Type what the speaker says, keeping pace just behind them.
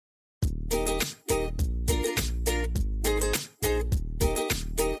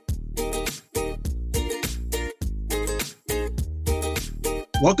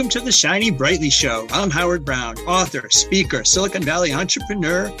Welcome to the Shiny Brightly Show. I'm Howard Brown, author, speaker, Silicon Valley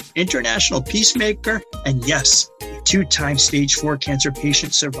entrepreneur, international peacemaker, and yes, a two-time stage 4 cancer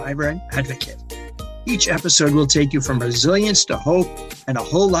patient survivor and advocate. Each episode will take you from resilience to hope and a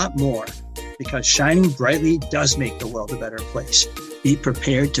whole lot more, because shining brightly does make the world a better place. Be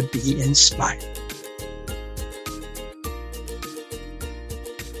prepared to be inspired.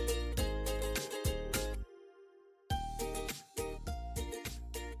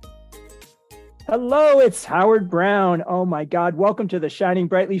 Hello, it's Howard Brown. Oh my God, welcome to the Shining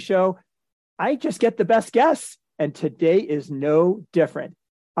Brightly Show. I just get the best guests, and today is no different.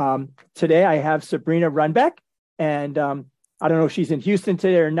 Today I have Sabrina Runbeck, and I don't know if she's in Houston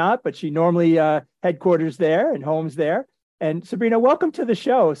today or not, but she normally headquarters there and homes there. And Sabrina, welcome to the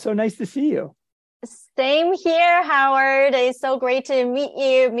show. So nice to see you. Same here, Howard. It's so great to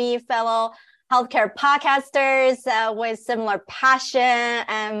meet fellow healthcare podcasters with similar passion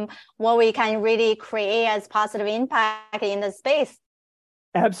and what we can really create as positive impact in the space.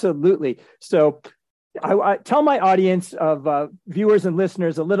 Absolutely. So I tell my audience of viewers and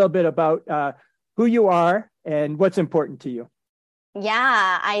listeners a little bit about who you are and what's important to you.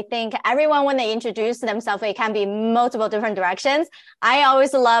 Yeah, I think everyone, when they introduce themselves, it can be multiple different directions. I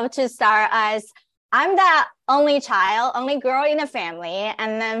always love to start as I'm the only child, only girl in the family.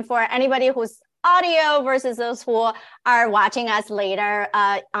 And then for anybody who's audio versus those who are watching us later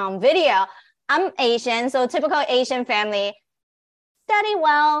on video, I'm Asian. So typical Asian family, study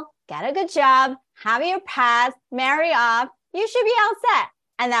well, get a good job, have your path, marry off, you should be all set.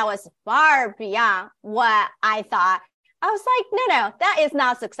 And that was far beyond what I thought. I was like, no, that is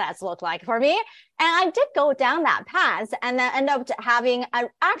not success look like for me. And I did go down that path and then end up having a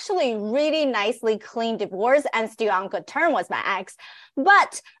actually really nicely clean divorce and still on good term with my ex.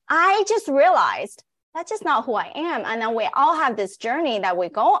 But I just realized that's just not who I am. And then we all have this journey that we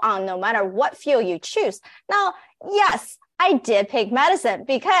go on no matter what field you choose. Now, yes, I did pick medicine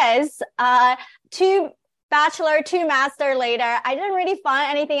because 2 bachelor, 2 master later, I didn't really find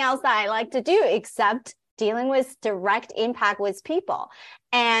anything else that I like to do except dealing with direct impact with people.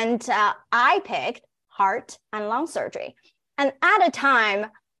 And I picked heart and lung surgery. And at a time,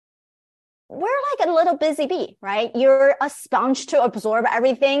 we're like a little busy bee, right? You're a sponge to absorb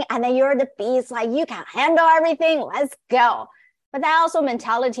everything. And then you're the bee. It's like, you can handle everything. Let's go. But that also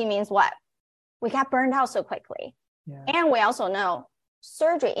mentality means what? We got burned out so quickly. Yeah. And we also know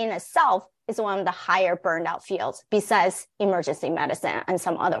surgery in itself is one of the higher burned out fields besides emergency medicine and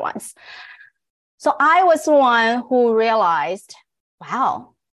some other ones. So I was the one who realized,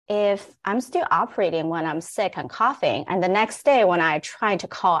 wow, if I'm still operating when I'm sick and coughing, and the next day when I try to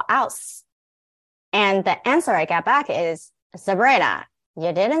call out, and the answer I got back is, Sabrina,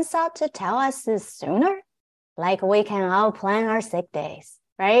 you didn't stop to tell us this sooner? Like we can all plan our sick days,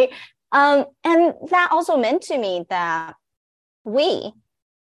 right? And that also meant to me that we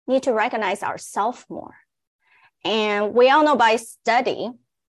need to recognize ourselves more. And we all know by study,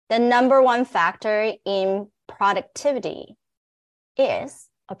 the number one factor in productivity is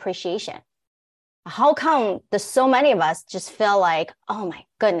appreciation. How come there's so many of us just feel like, oh my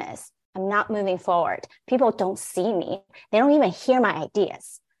goodness, I'm not moving forward. People don't see me. They don't even hear my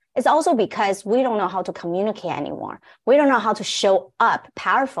ideas. It's also because we don't know how to communicate anymore. We don't know how to show up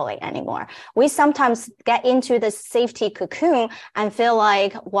powerfully anymore. We sometimes get into the safety cocoon and feel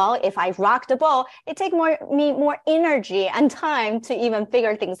like, well, if I rock the boat, it takes me more energy and time to even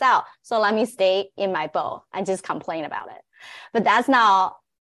figure things out. So let me stay in my boat and just complain about it. But that's not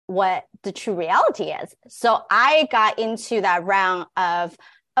what the true reality is. So I got into that round of,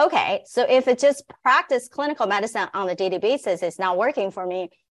 okay, so if it just practice clinical medicine on a daily basis is not working for me,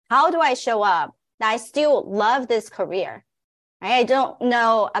 how do I show up that I still love this career? Right? I don't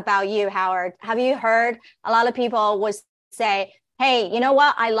know about you, Howard. Have you heard a lot of people would say, hey, you know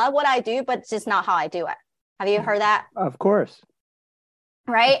what? I love what I do, but it's just not how I do it. Have you heard that? Of course.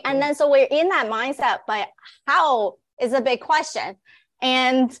 Right? And then so we're in that mindset, but how is a big question.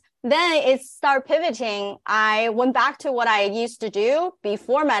 And then it started pivoting. I went back to what I used to do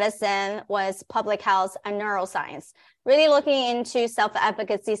before medicine was public health and neuroscience, really looking into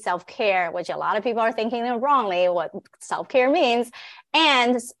self-efficacy, self-care, which a lot of people are thinking wrongly what self-care means,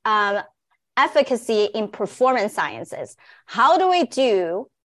 and efficacy in performance sciences. How do we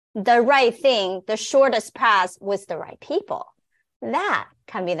do the right thing, the shortest path with the right people? That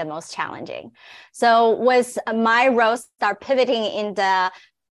can be the most challenging. So with my role start pivoting in the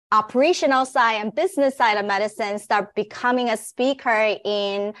operational side and business side of medicine, start becoming a speaker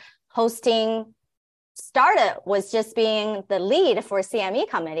in hosting started was just being the lead for CME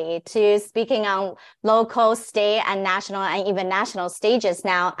committee to speaking on local, state, and national, and even national stages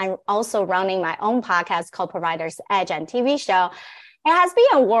now. I'm also running my own podcast called Providers Edge and TV show. It has been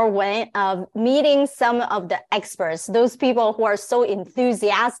a whirlwind of meeting some of the experts, those people who are so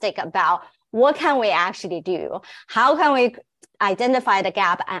enthusiastic about what can we actually do? How can we identify the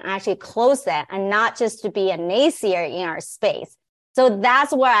gap and actually close it, and not just to be a naysayer in our space? So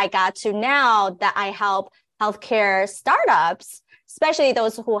that's where I got to now, that I help healthcare startups, especially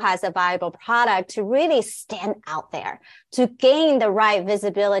those who has a viable product, to really stand out there, to gain the right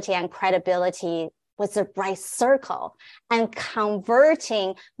visibility and credibility with the right circle, and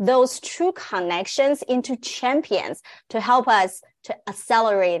converting those true connections into champions to help us to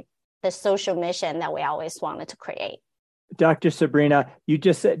accelerate the social mission that we always wanted to create. Dr. Sabrina, you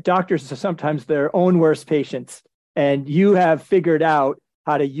just said doctors are sometimes their own worst patients, and you have figured out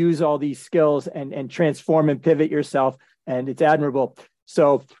how to use all these skills and transform and pivot yourself, and it's admirable.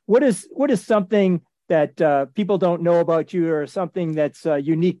 So what is something that people don't know about you, or something that's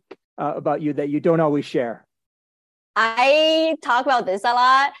unique about you that you don't always share? I talk about this a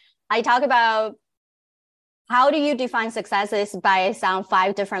lot. I talk about how do you define success is based on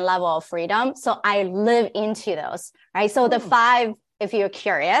 5 different levels of freedom. So I live into those, right? So the 5, if you're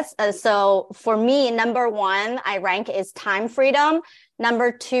curious. So for me, number 1, I rank is time freedom.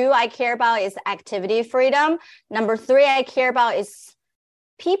 Number 2, I care about is activity freedom. Number 3, I care about is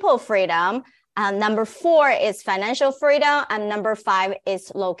people freedom. Number 4 is financial freedom, and number 5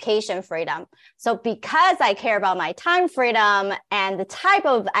 is location freedom. So because I care about my time freedom and the type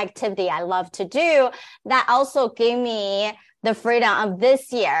of activity I love to do, that also gave me the freedom of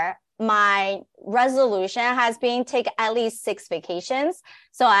this year. My resolution has been take at least 6 vacations.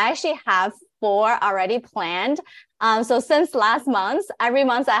 So I actually have 4 already planned. So since last month, every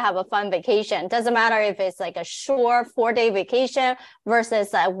month I have a fun vacation. Doesn't matter if it's like a short 4-day vacation versus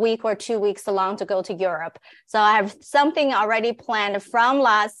a week or 2 weeks long to go to Europe. So I have something already planned from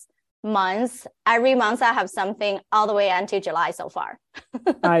last month. Every month I have something all the way until July so far.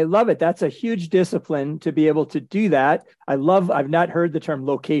 I love it. That's a huge discipline to be able to do that. I've not heard the term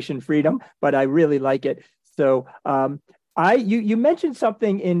location freedom, but I really like it. So you mentioned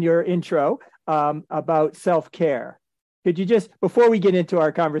something in your intro about self-care. Could you just, before we get into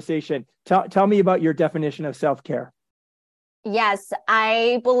our conversation, tell me about your definition of self-care? Yes,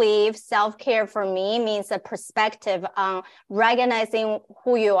 I believe self-care for me means a perspective on recognizing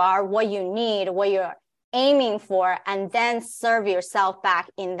who you are, what you need, what you're aiming for, and then serve yourself back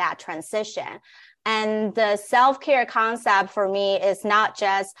in that transition. And the self-care concept for me is not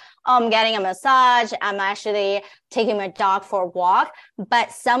just, I'm getting a massage, I'm actually taking my dog for a walk,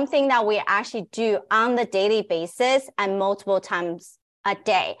 but something that we actually do on the daily basis and multiple times a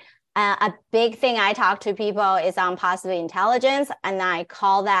day. A big thing I talk to people is on positive intelligence, and I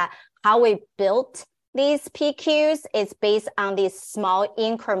call that how we built these PQs is based on these small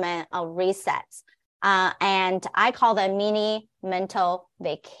increment of resets. And I call them mini mental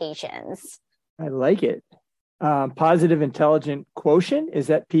vacations. I like it. Positive intelligent quotient, is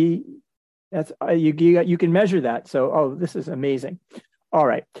that P? That's you can measure that. So, this is amazing. All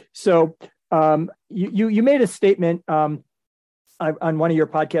right. So you made a statement on one of your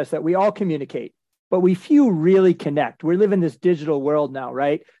podcasts that we all communicate, but we few really connect. We live in this digital world now,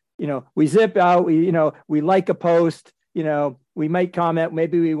 right? We zip out. We like a post. We might comment,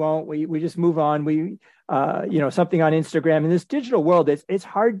 maybe we won't. We just move on. Something on Instagram. In this digital world, it's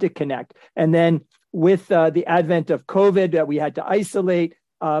hard to connect. And then with the advent of COVID that we had to isolate,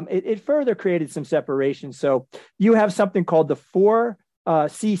 it further created some separation. So you have something called the 4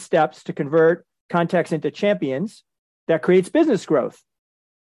 C steps to convert contacts into champions that creates business growth.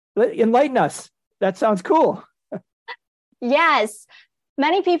 Enlighten us. That sounds cool. Yes.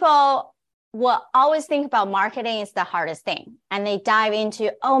 Many people will always think about marketing is the hardest thing. And they dive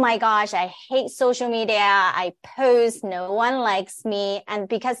into, oh my gosh, I hate social media. I post, no one likes me. And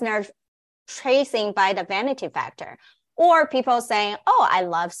because they're tracing by the vanity factor. Or people saying, oh, I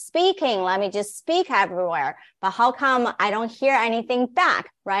love speaking. Let me just speak everywhere. But how come I don't hear anything back,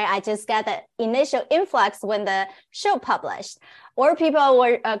 right? I just get the initial influx when the show published. Or people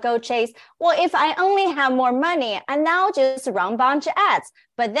will go chase, well, if I only have more money, and now just run a bunch of ads.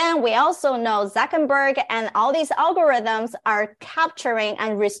 But then we also know Zuckerberg and all these algorithms are capturing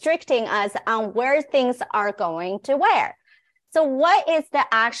and restricting us on where things are going to where. So what is the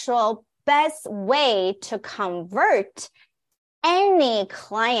actual best way to convert any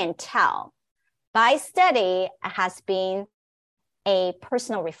clientele? By study has been a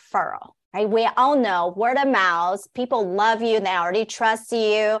personal referral, right? We all know word of mouth, people love you, they already trust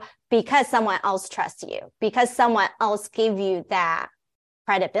you, because someone else trusts you, because someone else gave you that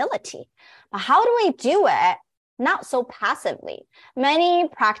credibility. But how do we do it? Not so passively. Many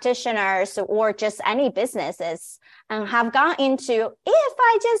practitioners or just any businesses have gone into, if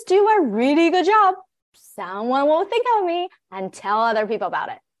I just do a really good job, someone will think of me and tell other people about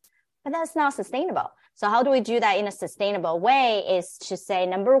it. But that's not sustainable. So how do we do that in a sustainable way is to say,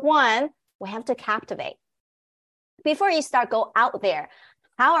 number one, we have to captivate. Before you start go out there,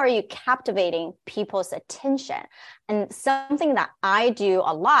 how are you captivating people's attention? And something that I do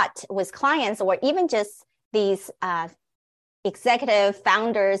a lot with clients, or even just these executive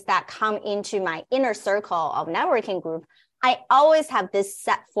founders that come into my inner circle of networking group, I always have this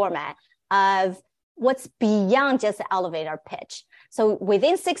set format of what's beyond just the elevator pitch. So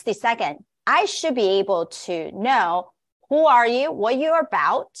within 60 seconds, I should be able to know who are you, what you're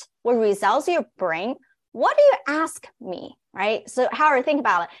about, what results you bring, what do you ask me, right? So Howard, think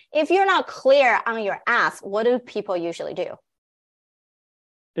about it. If you're not clear on your ask, what do people usually do?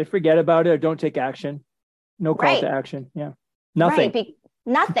 They forget about it or don't take action. No call to action. Yeah. Nothing. Right.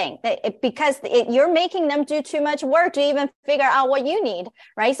 Nothing. Because you're making them do too much work to even figure out what you need,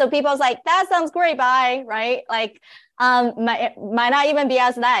 right? So people's like, that sounds great, bye, right? Like, might not even be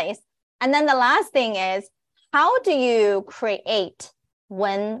as nice. And then the last thing is, how do you create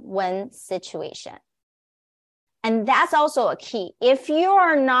win-win situation? And that's also a key. If you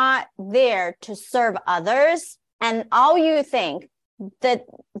are not there to serve others and all you think, that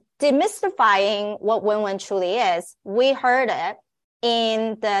demystifying what win-win truly is, we heard it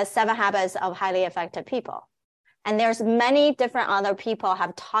in the 7 Habits of Highly Effective People. And there's many different other people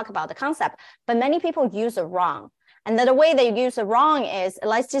have talked about the concept, but many people use it wrong. And the way they use it wrong is,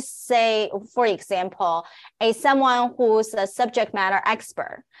 let's just say, for example, someone who's a subject matter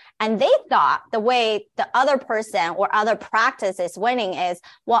expert, and they thought the way the other person or other practice is winning is,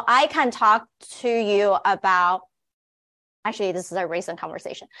 well, I can talk to you about, actually, this is a recent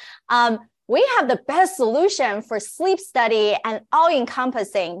conversation. We have the best solution for sleep study and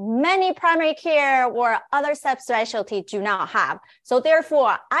all-encompassing. Many primary care or other subspecialty do not have. So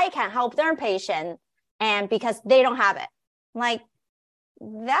therefore, I can help their patient, and because they don't have it. Like,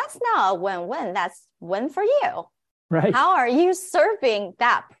 that's not a win-win. That's win for you. Right. How are you serving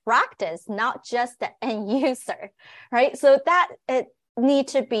that practice, not just the end user, right? So that it need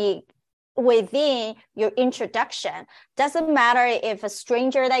to be within your introduction. Doesn't matter if a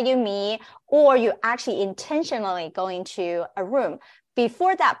stranger that you meet or you actually intentionally go into a room.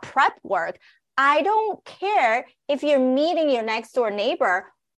 Before that prep work, I don't care if you're meeting your next door neighbor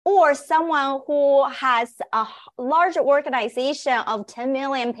or someone who has a large organization of 10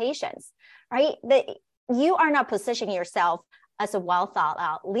 million patients, right? You are not positioning yourself as a well thought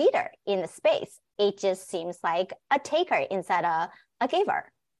out leader in the space. It just seems like a taker instead of a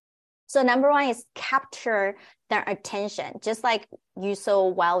giver. So number one is capture their attention. Just like you so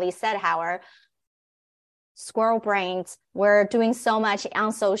wellly said, Howard, squirrel brains, we're doing so much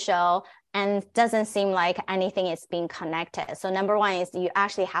on social and doesn't seem like anything is being connected. So number one is you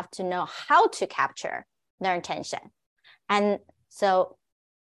actually have to know how to capture their attention. And so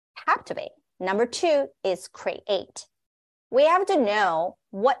captivate. Number two is create. We have to know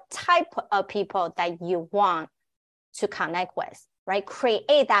what type of people that you want to connect with, right?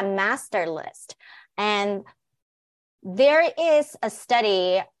 Create that master list. And there is a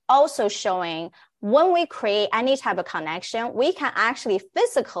study also showing when we create any type of connection, we can actually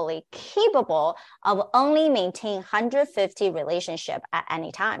physically capable of only maintain 150 relationship at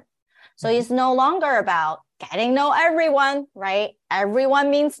any time. So it's no longer about getting to know everyone, right? Everyone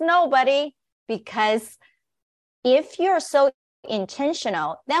means nobody, because if you're so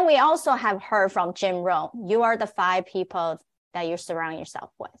intentional, then we also have heard from Jim Rohn, you are the 5 people that you surround yourself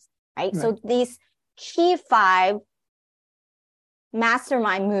with, right? So these key 5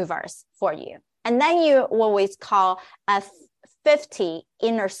 mastermind movers for you. And then you always call a 50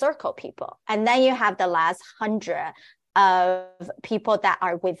 inner circle people. And then you have the last 100 of people that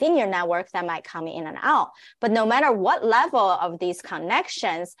are within your network that might come in and out. But no matter what level of these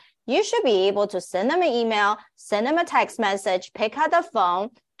connections, you should be able to send them an email, send them a text message, pick up the phone,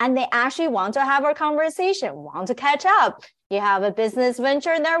 and they actually want to have a conversation, want to catch up. You have a business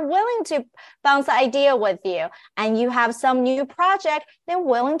venture, they're willing to bounce the idea with you. And you have some new project, they're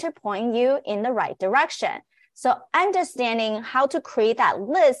willing to point you in the right direction. So understanding how to create that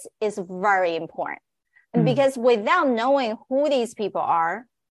list is very important. And because without knowing who these people are,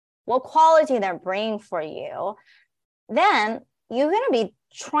 what quality they're bringing for you, then you're going to be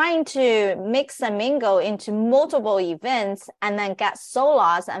trying to mix and mingle into multiple events and then get so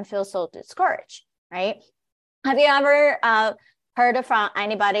lost and feel so discouraged, right? Have you ever heard from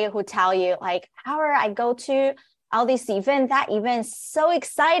anybody who tell you like, Howard, I go to all these events, that event is so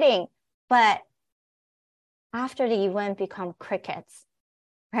exciting, but after the event become crickets,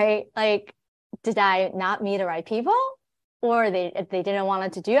 right? Like, did I not meet the right people? Or they didn't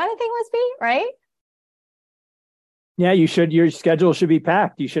want to do anything with me, right? Yeah, your schedule should be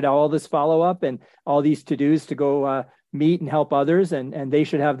packed. You should have all this follow-up and all these to-dos to go meet and help others, and they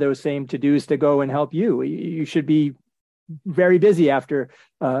should have those same to-dos to go and help you. You should be very busy after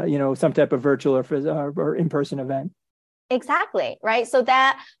some type of virtual or in-person event. Exactly, right? So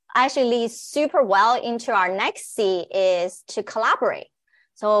that actually leads super well into our next C, is to collaborate.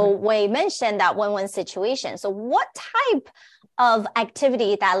 So we mentioned that win-win situation. So what type of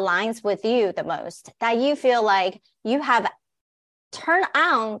activity that aligns with you the most, that you feel like you have turned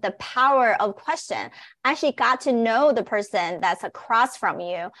on the power of question, actually got to know the person that's across from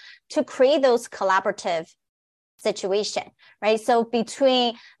you to create those collaborative situation, right? So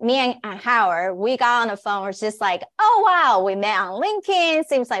between me and Howard, we got on the phone, it's just like, oh, wow, we met on LinkedIn.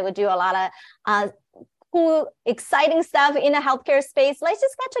 Seems like we do a lot of cool, exciting stuff in the healthcare space. Let's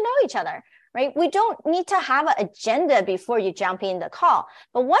just get to know each other, right? We don't need to have an agenda before you jump in the call.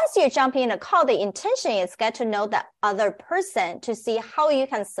 But once you jump in the call, the intention is get to know the other person to see how you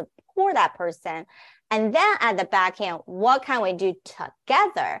can support that person. And then at the back end, what can we do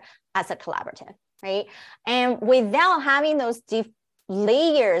together as a collaborative, right? And without having those deep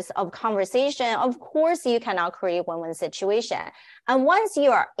layers of conversation, of course, you cannot create win-win situation. And once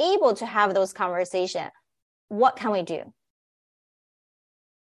you are able to have those conversations, what can we do?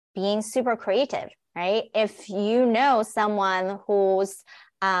 Being super creative, right? If you know someone who's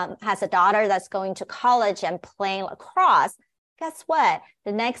has a daughter that's going to college and playing lacrosse, guess what?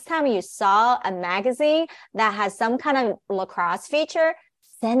 The next time you saw a magazine that has some kind of lacrosse feature,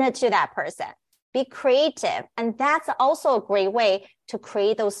 send it to that person. Be creative. And that's also a great way to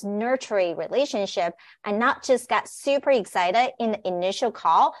create those nurturing relationships and not just get super excited in the initial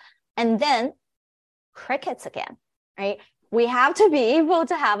call and then crickets again, right? We have to be able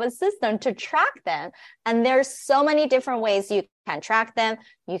to have a system to track them. And there's so many different ways you can track them.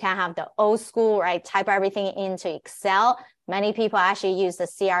 You can have the old school, right? Type everything into Excel. Many people actually use the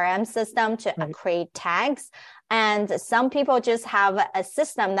CRM system to create tags. And some people just have a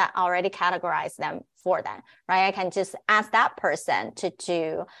system that already categorizes them for them, right? I can just ask that person to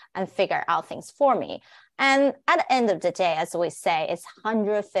do and figure out things for me. And at the end of the day, as we say, it's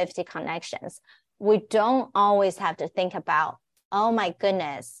 150 connections. We don't always have to think about, oh my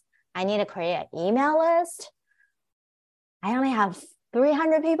goodness, I need to create an email list. I only have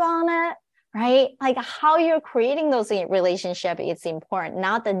 300 people on it, right? Like how you're creating those relationships is important,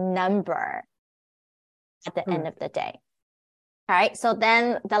 not the number at the end of the day. All right. So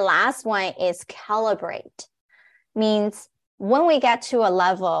then the last one is calibrate. Means when we get to a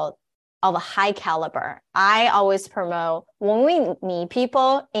level of a high caliber, I always promote when we meet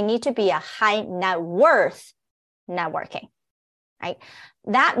people, it needs to be a high net worth networking, right?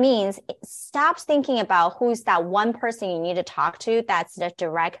 That means stop thinking about who's that one person you need to talk to that's the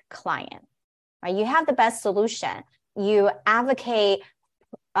direct client, right? You have the best solution. You advocate,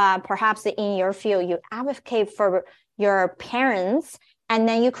 perhaps in your field, you advocate for your parents, and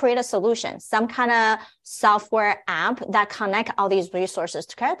then you create a solution, some kind of software app that connect all these resources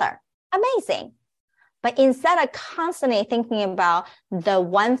together. Amazing. But instead of constantly thinking about the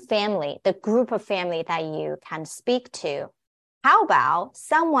one family, the group of family that you can speak to, how about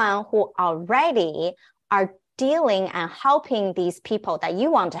someone who already are dealing and helping these people that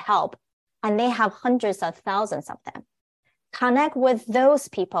you want to help, and they have hundreds of thousands of them? Connect with those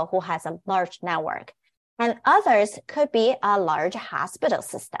people who has a large network. And others could be a large hospital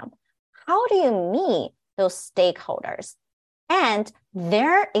system. How do you meet those stakeholders? And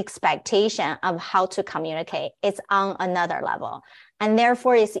their expectation of how to communicate is on another level. And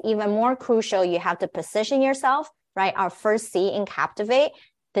therefore, it's even more crucial. You have to position yourself, right? Our first C in Captivate,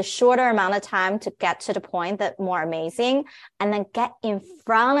 the shorter amount of time to get to the point, the more amazing. And then get in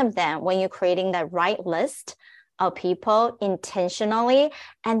front of them when you're creating the right list of people intentionally.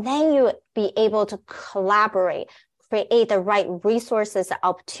 And then you be able to collaborate, create the right resources,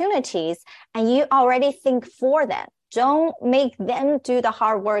 opportunities, and you already think for them. Don't make them do the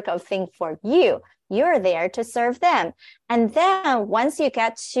hard work of think for you. You're there to serve them. And then once you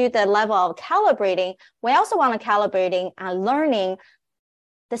get to the level of calibrating, we also want to calibrating and learning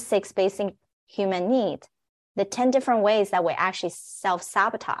the 6 basic human needs, the 10 different ways that we actually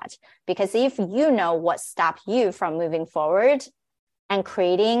self-sabotage. Because if you know what stops you from moving forward and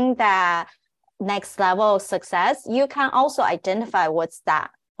creating that next level of success, you can also identify what's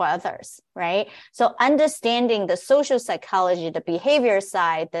that for others, right? So understanding the social psychology, the behavior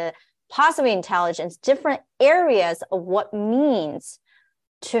side, the positive intelligence, different areas of what means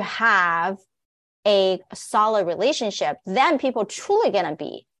to have a solid relationship, then people truly going to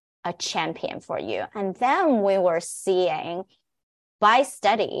be a champion for you. And then we were seeing by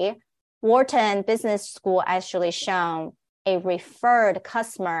study, Wharton Business School actually shown a referred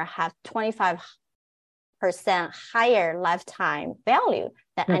customer have 25% higher lifetime value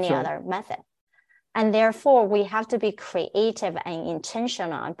than any other method. And therefore, we have to be creative and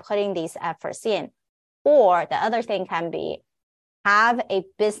intentional on putting these efforts in. Or the other thing can be have a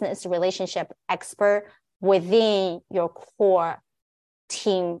business relationship expert within your core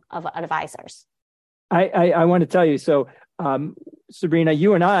team of advisors. I want to tell you, so Sabrina,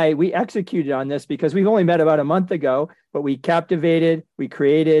 you and I, we executed on this because we've only met about a month ago, but we captivated, we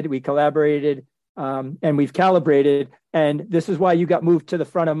created, we collaborated, and we've calibrated. And this is why you got moved to the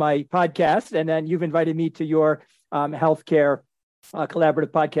front of my podcast. And then you've invited me to your healthcare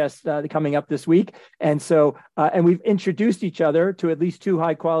collaborative podcast coming up this week. And so, and we've introduced each other to at least 2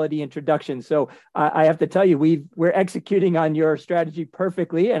 high quality introductions. So I have to tell you, we're executing on your strategy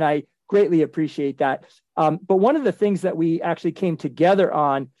perfectly. And I greatly appreciate that. But one of the things that we actually came together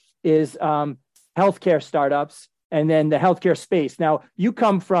on is healthcare startups and then the healthcare space. Now, you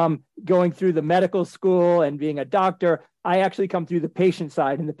come from going through the medical school and being a doctor. I actually come through the patient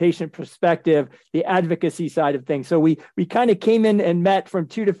side and the patient perspective, the advocacy side of things. So we kind of came in and met from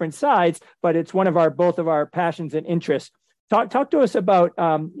 2 different sides, but it's both of our passions and interests. Talk to us about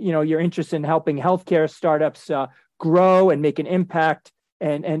your interest in helping healthcare startups grow and make an impact,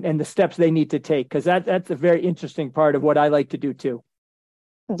 and the steps they need to take, because that's a very interesting part of what I like to do too.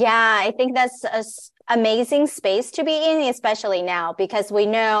 Yeah, I think that's an amazing space to be in, especially now, because we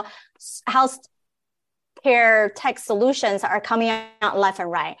know healthcare tech solutions are coming out left and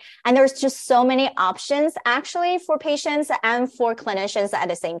right. And there's just so many options actually for patients and for clinicians at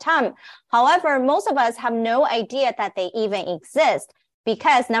the same time. However, most of us have no idea that they even exist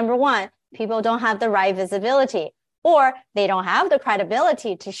because, number one, people don't have the right visibility, or they don't have the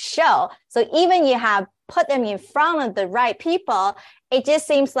credibility to show. So even you have put them in front of the right people, it just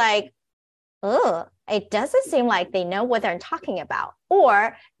seems like, it doesn't seem like they know what they're talking about,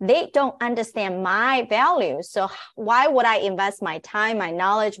 or they don't understand my values. So why would I invest my time, my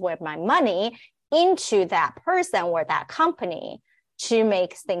knowledge, with my money into that person or that company to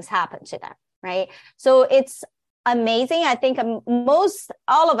make things happen to them, right? So it's amazing. I think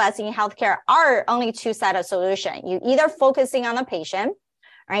all of us in healthcare are only 2 sets of solution. You either focusing on the patient,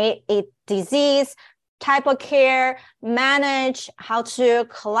 right? A disease, type of care, manage, how to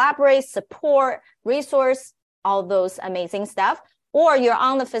collaborate, support, resource, all those amazing stuff. Or you're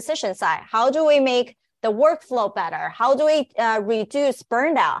on the physician side. How do we make the workflow better? How do we reduce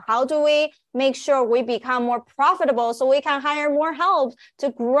burnout? How do we make sure we become more profitable so we can hire more help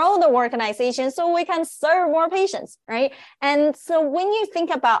to grow the organization so we can serve more patients, right? And so when you think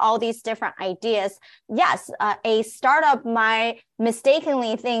about all these different ideas, yes, a startup might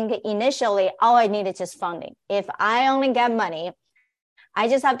mistakenly think initially, all I need is just funding. If I only get money, I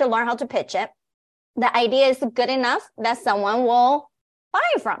just have to learn how to pitch it. The idea is good enough that someone will buy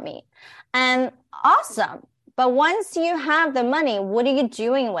it from me. And awesome. But once you have the money, what are you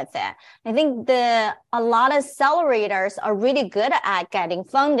doing with it? I think a lot of accelerators are really good at getting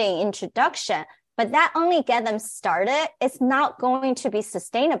funding, introduction, but that only get them started. It's not going to be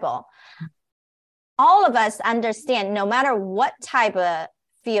sustainable. All of us understand, no matter what type of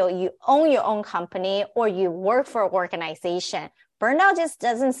field, you own your own company or you work for an organization, burnout just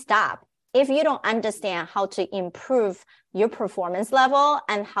doesn't stop if you don't understand how to improve your performance level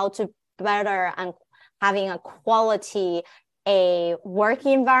and how to better and having a quality, a work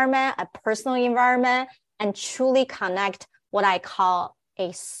environment, a personal environment, and truly connect what I call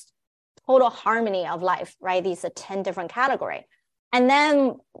a total harmony of life, right? These are 10 different categories. And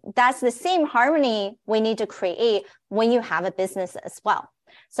then that's the same harmony we need to create when you have a business as well.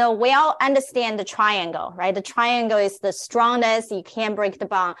 So we all understand the triangle, right? The triangle is the strongest. You can't break the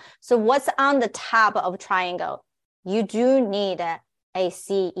bond. So what's on the top of triangle? You do need a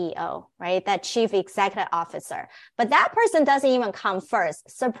CEO, right? That chief executive officer. But that person doesn't even come first,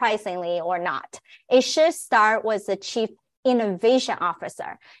 surprisingly or not. It should start with the chief innovation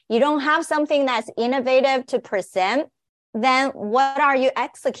officer. You don't have something that's innovative to present, then what are you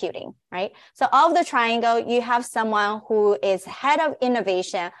executing, right? So of the triangle, you have someone who is head of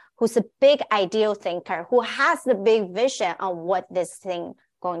innovation, who's a big ideal thinker, who has the big vision on what this thing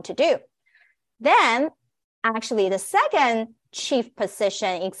going to do. Then actually the second chief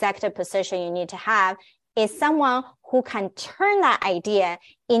position, executive position you need to have is someone who can turn that idea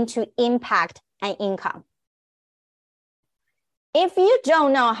into impact and income. If you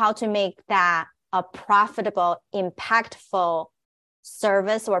don't know how to make that a profitable, impactful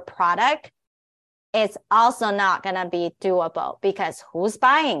service or product, it's also not going to be doable, because who's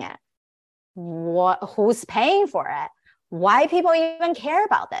buying it? Who's paying for it? Why people even care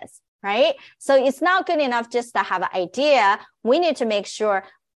about this, right? So it's not good enough just to have an idea. We need to make sure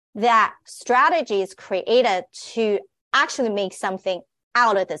that strategy is created to actually make something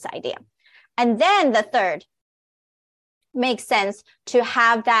out of this idea. And then the third, makes sense to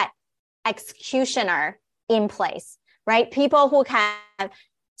have that executioner in place, right? People who can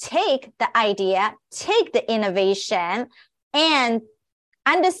take the idea, take the innovation, and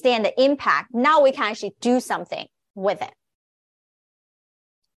understand the impact. Now we can actually do something with it.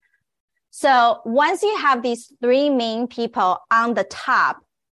 So once you have these three main people on the top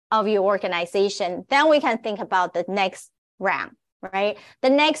of your organization, then we can think about the next round, right? The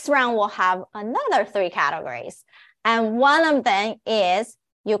next round will have another three categories. And one of them is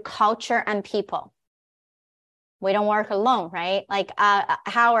your culture and people. We don't work alone, right? Like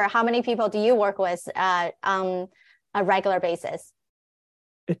Howard, how many people do you work with on a regular basis?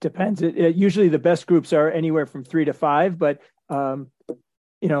 It depends. Usually the best groups are anywhere from 3 to 5, but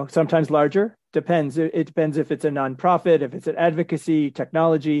sometimes larger. Depends. It depends if it's a nonprofit, if it's an advocacy,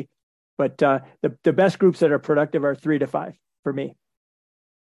 technology. But the best groups that are productive are 3 to 5 for me.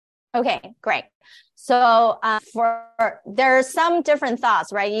 Okay, great. So there are some different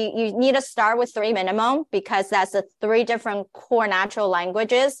thoughts, right? You need to start with 3 minimum, because that's the 3 different core natural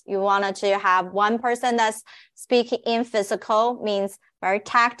languages. You wanted to have one person that's speaking in physical, means very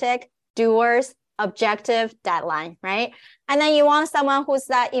tactic, doers, objective, deadline, right? And then you want someone who's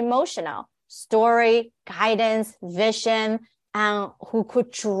that emotional, story, guidance, vision, and who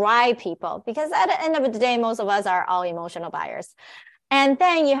could drive people, because at the end of the day, most of us are all emotional buyers. And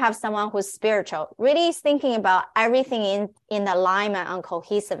then you have someone who's spiritual, really thinking about everything in alignment and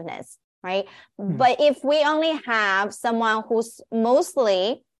cohesiveness, right? Mm-hmm. But if we only have someone who's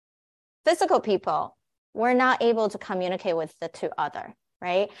mostly physical people, we're not able to communicate with the two other,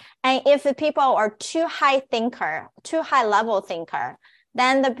 right? And if the people are too high level thinker,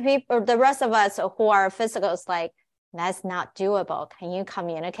 then the rest of us who are physical is like, that's not doable. Can you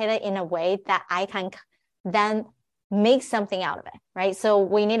communicate it in a way that I can then make something out of it, right? So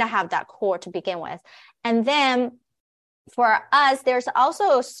we need to have that core to begin with. And then for us, there's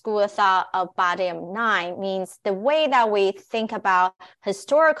also a school of thought of body of 9, means the way that we think about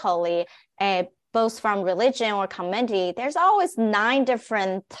historically, both from religion or community, there's always 9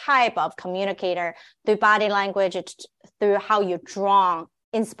 different type of communicator through body language, through how you draw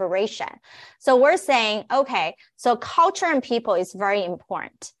inspiration. So we're saying, okay, so culture and people is very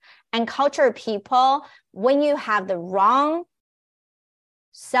important. And culture people, when you have the wrong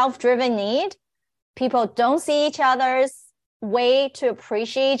self-driven need, people don't see each other's way to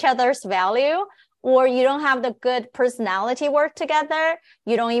appreciate each other's value, or you don't have the good personality work together,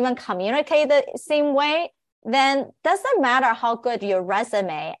 you don't even communicate the same way, then doesn't matter how good your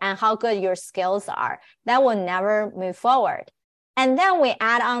resume and how good your skills are, that will never move forward. And then we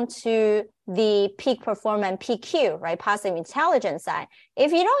add on to the peak performance, PQ, right? Positive intelligence side.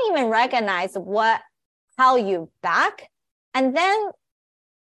 If you don't even recognize how you back, and then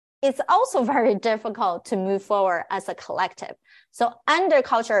it's also very difficult to move forward as a collective. So under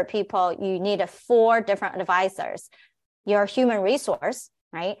culture people, you need 4 different advisors. Your human resource,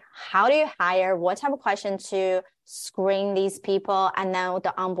 right? How do you hire? What type of question to screen these people? And then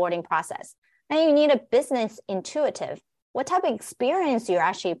the onboarding process. And you need a business intuitive. What type of experience you're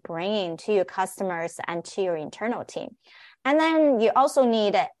actually bringing to your customers and to your internal team. And then you also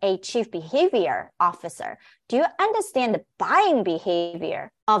need a chief behavior officer. Do you understand the buying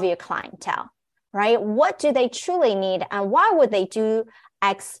behavior of your clientele, right? What do they truly need and why would they do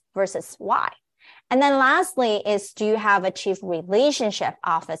X versus Y? And then lastly is, do you have a chief relationship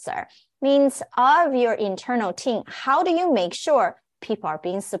officer? Means of your internal team, how do you make sure people are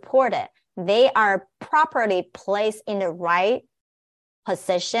being supported? They are properly placed in the right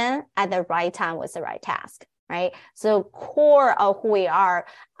position at the right time with the right task, right? So core of who we are,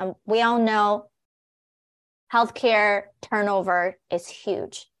 we all know healthcare turnover is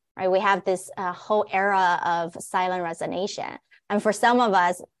huge, right? We have this whole era of silent resignation. And for some of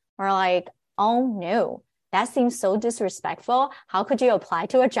us, we're like, oh no, that seems so disrespectful. How could you apply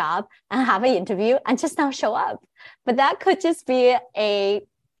to a job and have an interview and just not show up? But that could just be a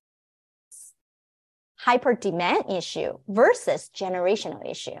hyper demand issue versus generational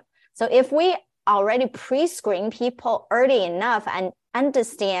issue. So if we already pre-screen people early enough and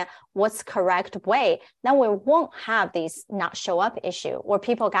understand what's correct way, then we won't have these not show up issue where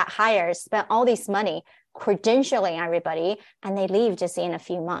people got hired, spent all this money credentialing everybody, and they leave just in a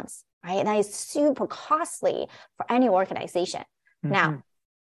few months, right? That is super costly for any organization. Now,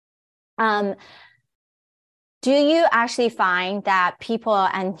 do you actually find that people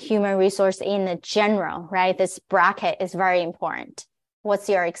and human resource in the general, right? This bracket is very important. What's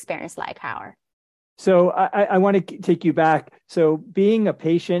your experience like, Howard? So I want to take you back. So being a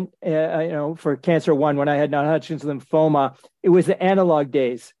patient, for Cancer One, when I had non-Hodgkin's lymphoma, it was the analog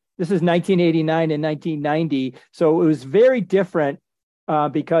days. This is 1989 and 1990. So it was very different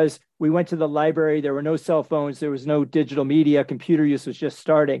because we went to the library. There were no cell phones. There was no digital media. Computer use was just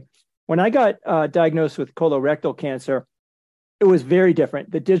starting. When I got diagnosed with colorectal cancer, it was very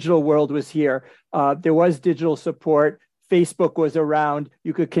different. The digital world was here. There was digital support. Facebook was around.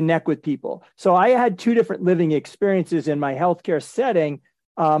 You could connect with people. So I had two different living experiences in my healthcare setting.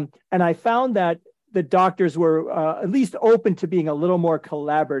 And I found that the doctors were at least open to being a little more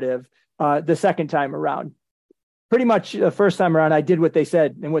collaborative the second time around. Pretty much the first time around, I did what they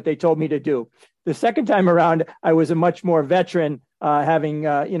said and what they told me to do. The second time around, I was a much more veteran, having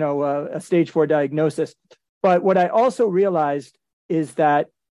a stage 4 diagnosis. But what I also realized is that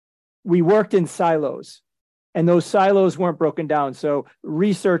we worked in silos. And those silos weren't broken down. So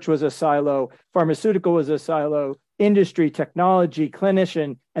research was a silo, pharmaceutical was a silo, industry, technology,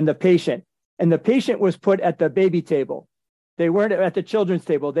 clinician, and the patient. And the patient was put at the baby table. They weren't at the children's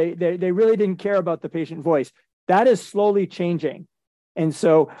table. They really didn't care about the patient voice. That is slowly changing. And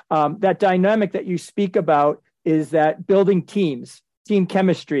so that dynamic that you speak about is that building teams, team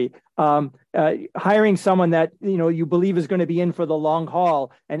chemistry, hiring someone that you believe is going to be in for the long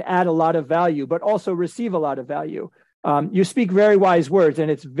haul and add a lot of value, but also receive a lot of value. You speak very wise words, and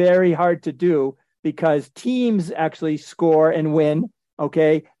it's very hard to do because teams actually score and win,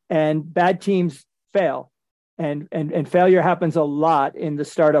 okay, and bad teams fail, and failure happens a lot in the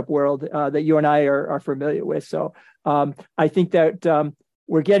startup world that you and I are familiar with. So I think that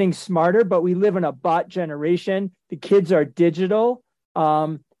we're getting smarter, but we live in a bot generation. The kids are digital.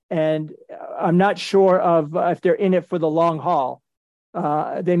 And I'm not sure of if they're in it for the long haul.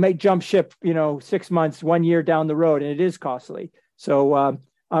 They might jump ship, 6 months, 1 year down the road, and it is costly. So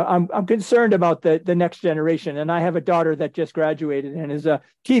I'm concerned about the next generation. And I have a daughter that just graduated and is a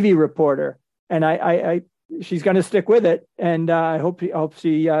TV reporter, and she's going to stick with it. And I hope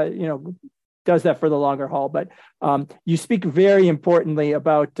she does that for the longer haul. But you speak very importantly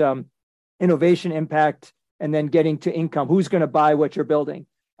about innovation, impact, and then getting to income. Who's going to buy what you're building?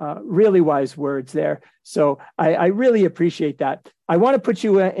 Really wise words there. So I really appreciate that. I want to put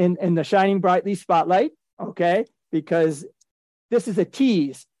you in the shining brightly spotlight, okay? Because this is a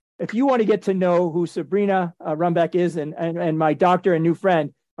tease. If you want to get to know who Sabrina Runbeck is and my doctor and new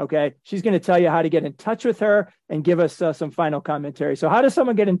friend, okay, she's going to tell you how to get in touch with her and give us some final commentary. So how does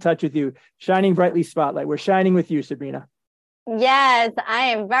someone get in touch with you? Shining brightly spotlight. We're shining with you, Sabrina. Yes, I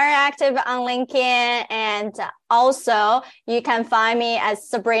am very active on LinkedIn, and also you can find me at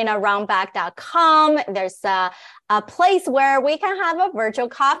sabrinarunbeck.com. There's a place where we can have a virtual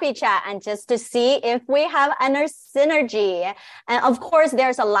coffee chat and just to see if we have any synergy. And of course,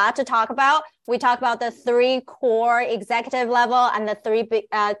 there's a lot to talk about. We talk about the 3 core executive level and the 3 big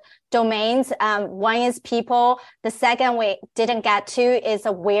domains. One is people. The second we didn't get to is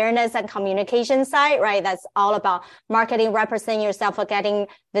awareness and communication side, right? That's all about marketing, representing yourself for getting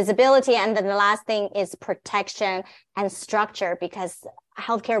visibility. And then the last thing is protection and structure, because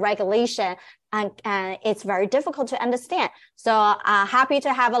healthcare regulation and it's very difficult to understand. So happy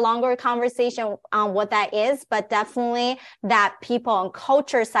to have a longer conversation on what that is, but definitely that people and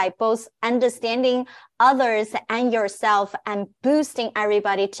culture side, both understanding others and yourself and boosting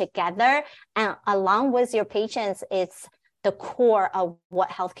everybody together and along with your patients, it's the core of what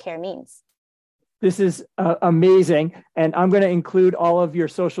healthcare means. This is amazing. And I'm going to include all of your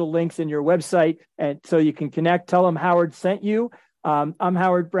social links in your website, and so you can connect. Tell them Howard sent you. I'm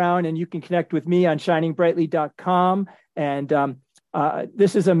Howard Brown, and you can connect with me on shiningbrightly.com. And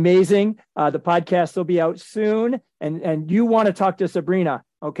this is amazing. The podcast will be out soon. And you want to talk to Sabrina,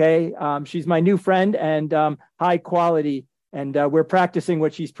 okay? She's my new friend and high quality. And we're practicing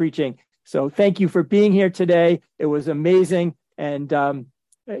what she's preaching. So thank you for being here today. It was amazing. And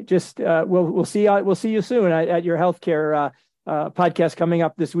we'll see you soon at your healthcare podcast coming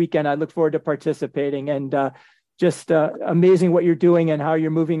up this weekend. I look forward to participating, and just amazing what you're doing and how you're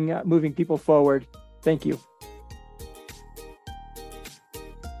moving people forward. Thank you.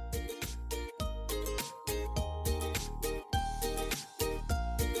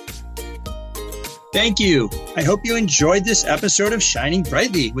 Thank you. I hope you enjoyed this episode of Shining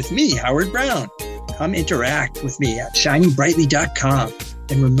Brightly with me, Howard Brown. Come interact with me at shiningbrightly.com.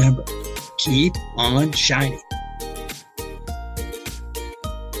 And remember, keep on shining.